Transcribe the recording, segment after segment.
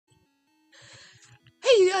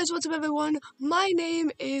guys, what's up everyone? My name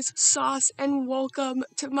is Sauce and welcome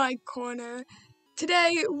to my corner.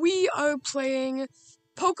 Today we are playing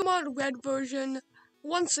Pokemon Red version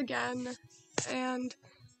once again, and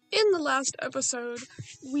in the last episode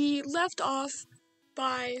we left off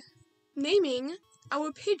by naming our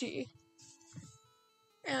Pidgey.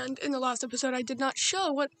 And in the last episode I did not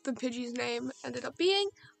show what the Pidgey's name ended up being,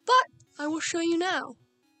 but I will show you now.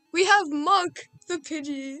 We have Mark the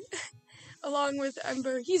Pidgey. Along with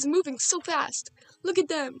Ember. He's moving so fast. Look at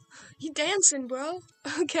them. He dancing, bro.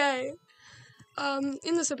 Okay.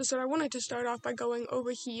 In this episode, I wanted to start off by going over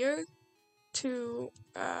here to,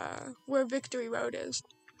 where Victory Road is.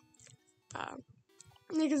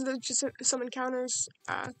 Because there's just some encounters,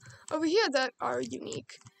 over here that are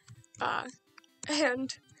unique. And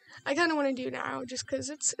I kind of want to do now, just because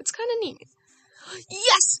it's kind of neat.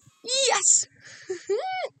 Yes! Yes!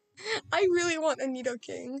 I really want a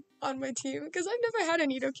Nidoking on my team, because I've never had a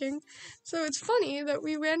Nidoking, so it's funny that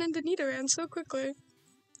we ran into Nidoran so quickly.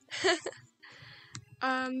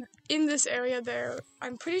 In this area there,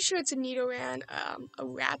 I'm pretty sure it's a Nidoran, a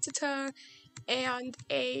Rattata, and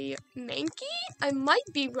a Mankey? I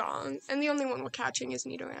might be wrong, and the only one we're catching is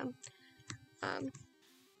Nidoran.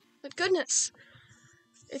 But goodness,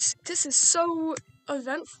 this is so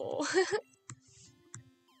eventful.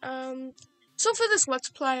 So for this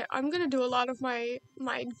Let's Play, I'm gonna do a lot of my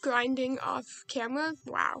grinding off camera.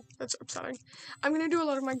 Wow, that's upsetting. I'm gonna do a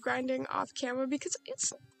lot of my grinding off camera because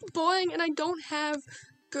it's boring and I don't have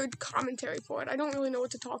good commentary for it. I don't really know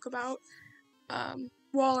what to talk about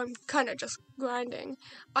while I'm kind of just grinding.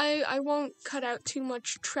 I won't cut out too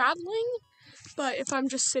much traveling, but if I'm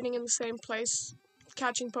just sitting in the same place,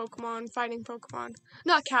 catching Pokemon, fighting Pokemon,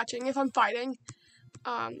 not catching, if I'm fighting,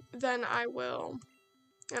 then I will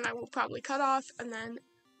probably cut off and then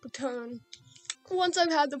return once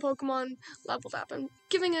I've had the Pokemon leveled up. I'm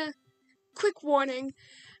giving a quick warning.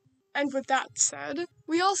 And with that said,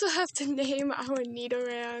 we also have to name our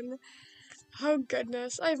Nidoran. Oh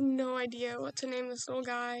goodness, I have no idea what to name this little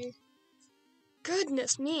guy.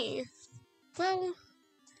 Goodness me. Well,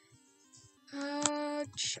 I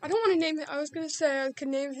don't want to name him. I was going to say I could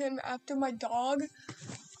name him after my dog,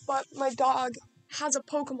 but my dog has a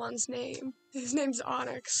Pokemon's name. His name's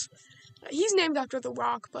Onyx. He's named after the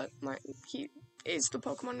rock, but he is the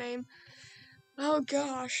Pokemon name. Oh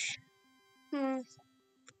gosh. I'm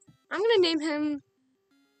gonna name him,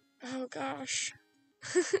 oh gosh,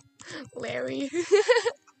 Larry.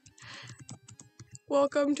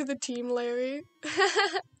 Welcome to the team, Larry.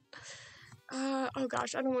 Oh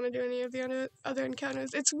gosh, I don't want to do any of the other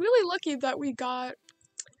encounters. It's really lucky that we got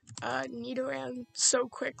Nidoran so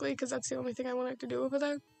quickly, because that's the only thing I wanted to do over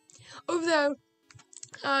there. Over there,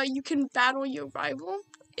 you can battle your rival,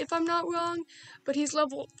 if I'm not wrong, but he's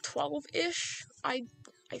level 12-ish, I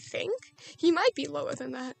think. He might be lower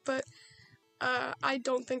than that, but I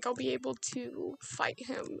don't think I'll be able to fight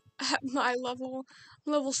him at my level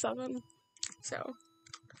 7. So,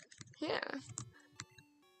 yeah.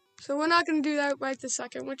 So we're not gonna do that right this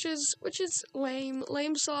second, which is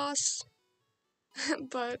lame sauce.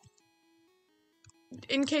 But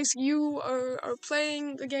in case you are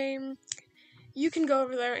playing the game, you can go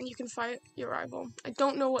over there and you can fight your rival. I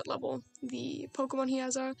don't know what level the Pokemon he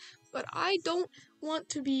has are, but I don't want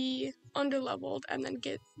to be underleveled and then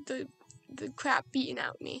get the crap beaten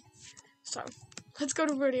out of me. So, let's go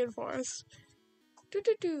to Viridian Forest.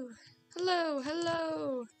 Hello,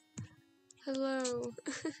 hello. Hello.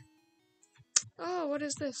 Oh, what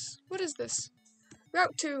is this? What is this?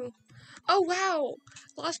 Route 2. Oh, wow!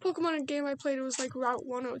 The last Pokemon game I played was like Route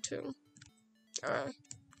 102.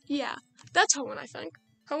 Yeah, that's Hoenn, I think.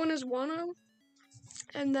 Hoenn is 1-0,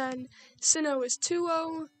 and then Sinnoh is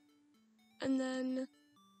 2-0, and then,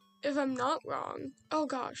 if I'm not wrong, oh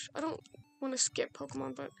gosh, I don't want to skip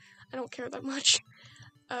Pokemon, but I don't care that much.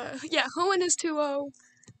 Yeah, Hoenn is 2-0,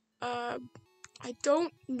 I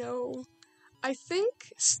don't know, I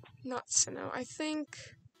think, not Sinnoh, I think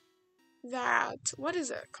that, what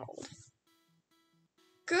is it called?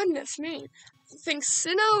 Goodness me, I think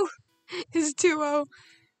Sinnoh is 2-0.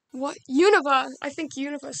 What? Unova! I think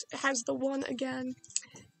Unova has the 1 again.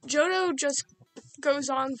 Johto just goes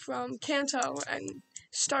on from Kanto and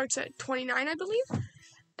starts at 29, I believe.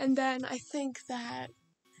 And then I think that,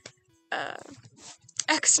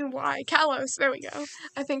 X and Y, Kalos, there we go.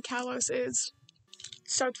 I think Kalos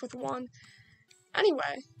starts with 1.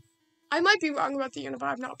 Anyway, I might be wrong about the Unova,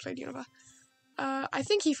 I've not played Unova. I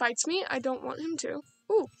think he fights me, I don't want him to.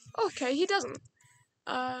 Ooh, okay, he doesn't.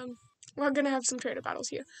 We're gonna have some trader battles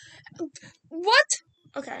here. What?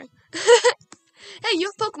 Okay. Hey,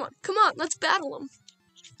 you have Pokemon. Come on, let's battle them.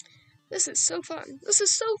 This is so fun. This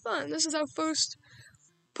is so fun. This is our first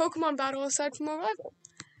Pokemon battle aside from our rival.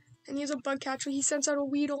 And he's a bug catcher. He sends out a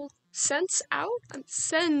Weedle. Sends out?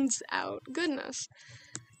 Sends out. Goodness.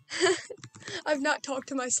 I've not talked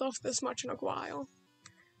to myself this much in a while.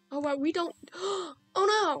 Oh, wow, we don't... Oh,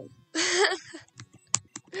 no!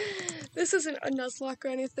 This isn't a Nuzlocke or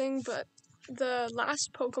anything, but the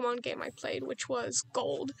last Pokemon game I played, which was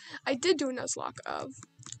Gold, I did do a Nuzlocke of.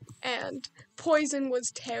 And Poison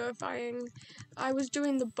was terrifying. I was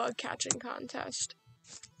doing the bug catching contest.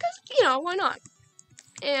 Because, why not?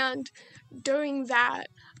 And during that,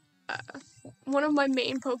 one of my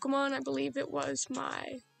main Pokemon, I believe it was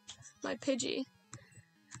my Pidgey,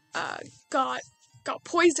 got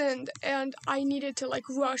poisoned, and I needed to,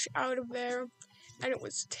 rush out of there, and it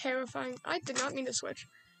was terrifying. I did not mean to switch.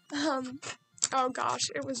 Oh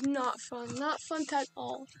gosh, it was not fun. Not fun at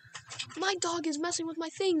all. My dog is messing with my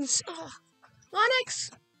things. Ugh.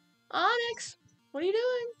 Onyx! Onyx! What are you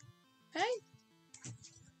doing?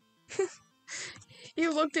 Hey? He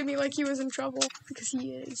looked at me like he was in trouble, because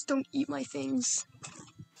he is. Don't eat my things.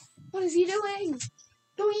 What is he doing?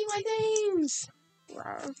 Don't eat my things!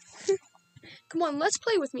 Wow. Come on, let's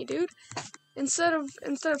play with me, dude. Instead of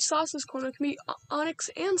Sauce's Corner, it can be Onyx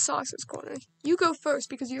and Sauce's Corner. You go first,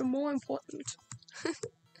 because you're more important.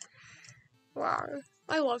 Wow.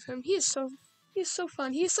 I love him. He is so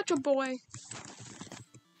fun. He is such a boy.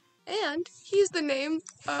 And he's the name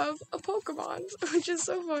of a Pokemon, which is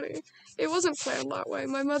so funny. It wasn't planned that way.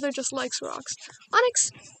 My mother just likes rocks.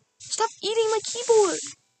 Onyx, stop eating my keyboard!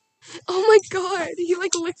 Oh my god, he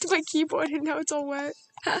licked my keyboard and now it's all wet.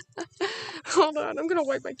 Hold on, I'm gonna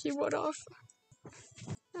wipe my keyboard off.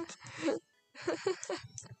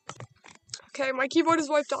 Okay, my keyboard is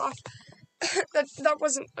wiped off. That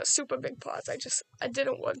wasn't a super big pause. I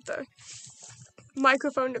didn't want the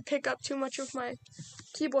microphone to pick up too much of my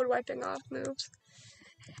keyboard wiping off moves.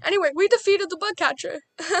 Anyway, we defeated the bug catcher.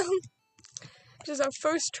 Which is our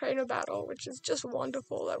first trainer battle, which is just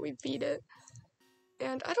wonderful that we beat it.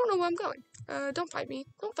 And I don't know where I'm going. Don't fight me.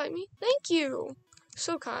 Don't fight me. Thank you.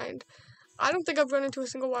 So kind. I don't think I've run into a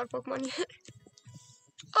single wild Pokemon yet.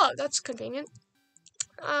 Oh, that's convenient.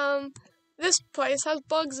 This place has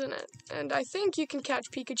bugs in it. And I think you can catch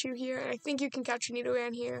Pikachu here, and I think you can catch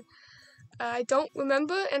Nidoran here. I don't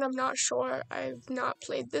remember, and I'm not sure. I've not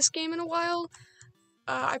played this game in a while.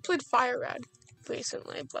 I played Fire Red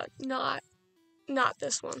recently, but not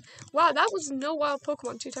this one. Wow, that was no wild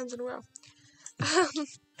Pokemon 2 times in a row.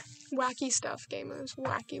 Wacky stuff, gamers.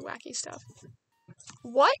 Wacky stuff.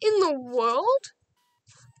 What in the world?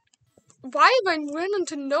 Why have I run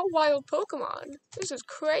into no wild Pokemon? This is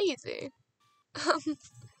crazy.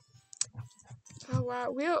 Oh wow,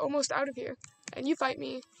 we are almost out of here. And you fight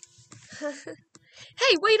me.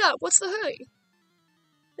 Hey, wait up! What's the hurry?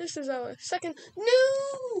 This is our second...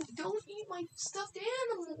 No! Don't eat my stuffed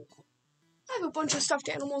animal! I have a bunch of stuffed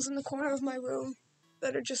animals in the corner of my room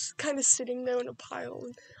that are just kind of sitting there in a pile.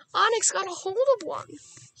 And Onyx got a hold of one.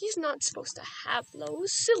 He's not supposed to have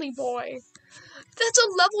those. Silly boy. That's a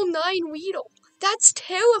level 9 Weedle. That's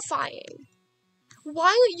terrifying. Why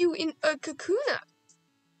are you in a Kakuna?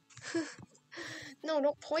 No,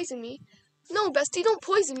 don't poison me. No, bestie, don't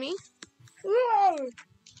poison me. No!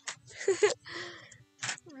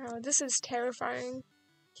 Wow, this is terrifying.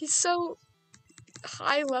 He's so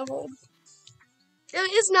high-leveled.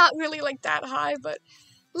 It's not really that high, but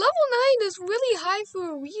level 9 is really high for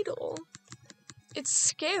a Weedle. It's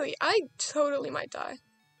scary. I totally might die.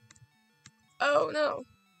 Oh, no.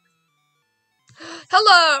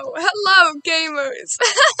 Hello, gamers!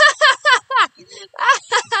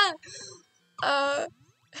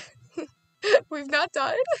 We've not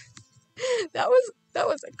died. That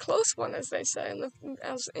was a close one, as they say in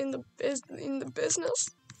the business.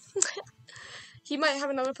 He might have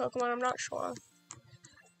another Pokemon. I'm not sure.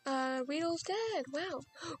 Weedle's dead. Wow.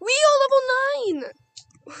 Weedle level 9.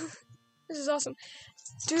 This is awesome,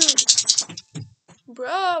 dude.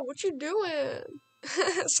 Bro, what you doing?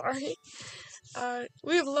 Sorry.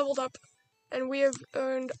 We have leveled up, and we have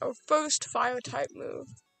earned our first Fire-type move,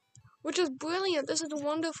 which is brilliant. This is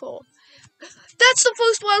wonderful. That's the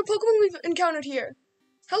first wild Pokemon we've encountered here.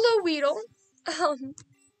 Hello, Weedle.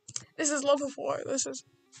 This is level 4. This is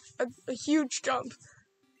a huge jump.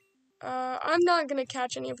 I'm not gonna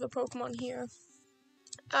catch any of the Pokemon here,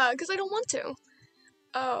 because I don't want to.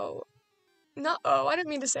 Oh. Not oh, I didn't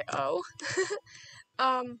mean to say oh.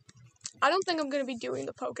 I don't think I'm gonna be doing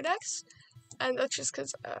the Pokedex, and that's just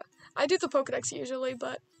because I do the Pokedex usually,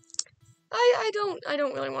 but I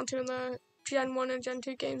don't really want to in the Gen 1 and Gen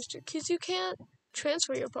 2 games, because you can't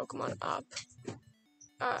transfer your Pokemon up.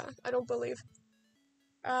 I don't believe.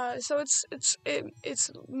 So it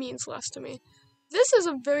means less to me. This is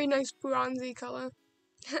a very nice bronzy color.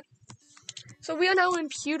 So we are now in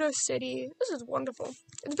Pewter City. This is wonderful.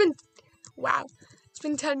 Wow. It's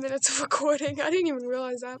been 10 minutes of recording. I didn't even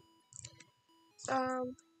realize that.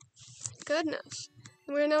 Goodness.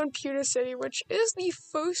 We're now in Pewter City, which is the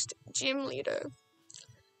first gym leader,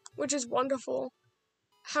 which is wonderful.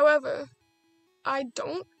 However, I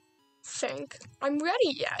don't think I'm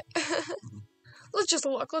ready yet. Let's just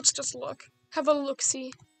look. Have a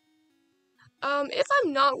look-see. If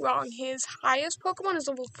I'm not wrong, his highest Pokemon is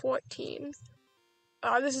level 14.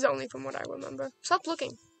 This is only from what I remember. Stop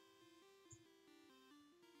looking.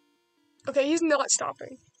 Okay, he's not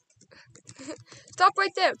stopping. Stop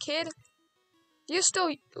right there, kid. You're still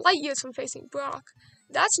light years from facing Brock.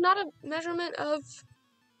 That's not a measurement of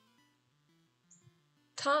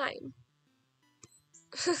time.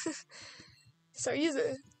 So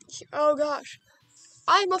oh gosh.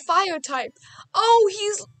 I'm a fire type. Oh,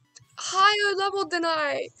 he's higher level than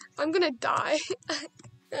I'm gonna die.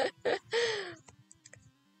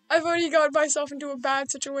 I've already got myself into a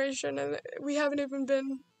bad situation, and we haven't even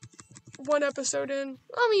been one episode in.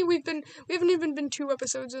 I mean, we haven't even been 2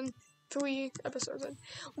 episodes in, 3 episodes in.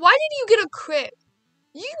 Why did you get a crit?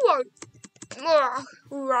 You are,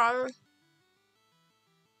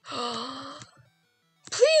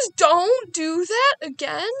 please don't do that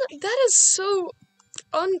again. That is so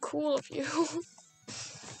uncool of you.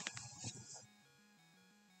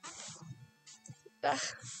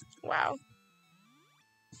 Wow.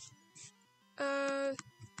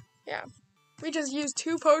 Yeah. We just used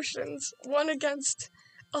 2 potions, one against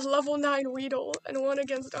a level 9 Weedle, and one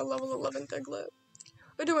against a level 11 Diglett.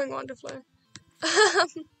 We're doing wonderfully.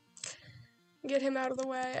 Get him out of the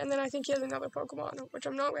way, and then I think he has another Pokemon, which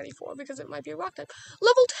I'm not ready for, because it might be a Rock type.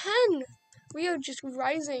 Level 10! We are just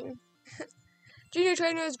rising. Junior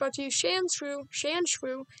Trainer is about to use Sandshrew,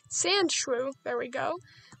 there we go.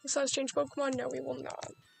 So let's change Pokemon, no we will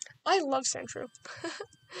not. I love Sandshrew.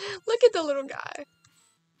 Look at the little guy.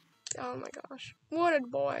 Oh my gosh. What a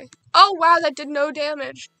boy. Oh wow, that did no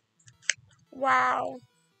damage. Wow.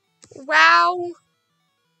 Wow.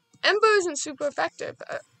 Ember isn't super effective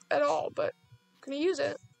at all, but I'm gonna use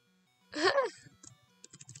it.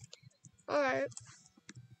 Alright.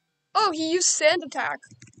 Oh, he used Sand Attack.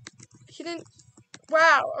 He didn't.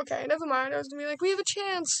 Wow, okay, never mind. I was gonna be like, we have a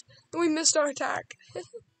chance. And we missed our attack.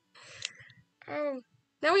 Oh.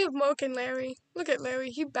 Now we have Moke and Larry. Look at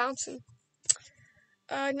Larry, he's bouncing.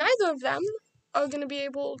 Neither of them are going to be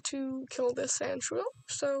able to kill this Sandshrew,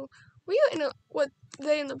 so we are in what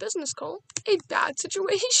they in the business call a bad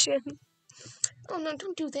situation. Oh no,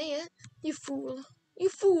 don't do that, you fool. You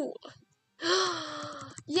fool.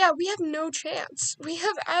 Yeah, we have no chance. We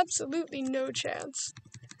have absolutely no chance.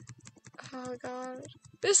 Oh god.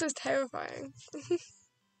 This is terrifying.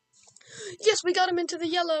 Yes, we got him into the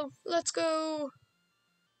yellow. Let's go.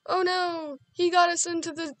 Oh no, he got us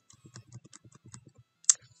into the...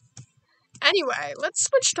 Anyway, let's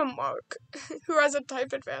switch to Mark, who has a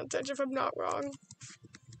type advantage, if I'm not wrong.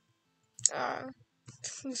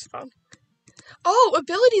 This is fun. Oh,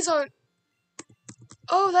 abilities aren't...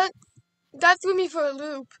 Oh, that threw me for a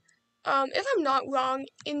loop. If I'm not wrong,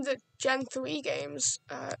 in the Gen 3 games,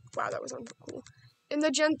 wow, that was uncool. In the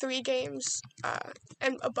Gen 3 games,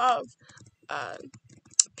 and above,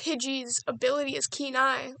 Pidgey's ability is Keen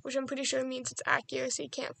Eye, which I'm pretty sure means its accuracy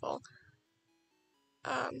can't fall.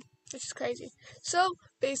 Which is crazy. So,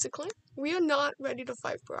 basically, we are not ready to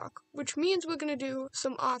fight Brock, which means we're going to do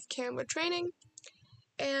some off-camera training,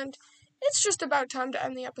 and it's just about time to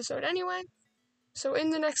end the episode anyway. So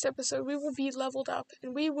in the next episode, we will be leveled up,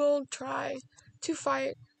 and we will try to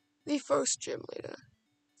fight the first gym leader.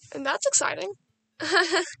 And that's exciting.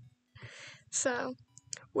 So,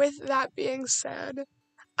 with that being said,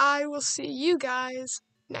 I will see you guys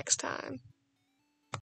next time.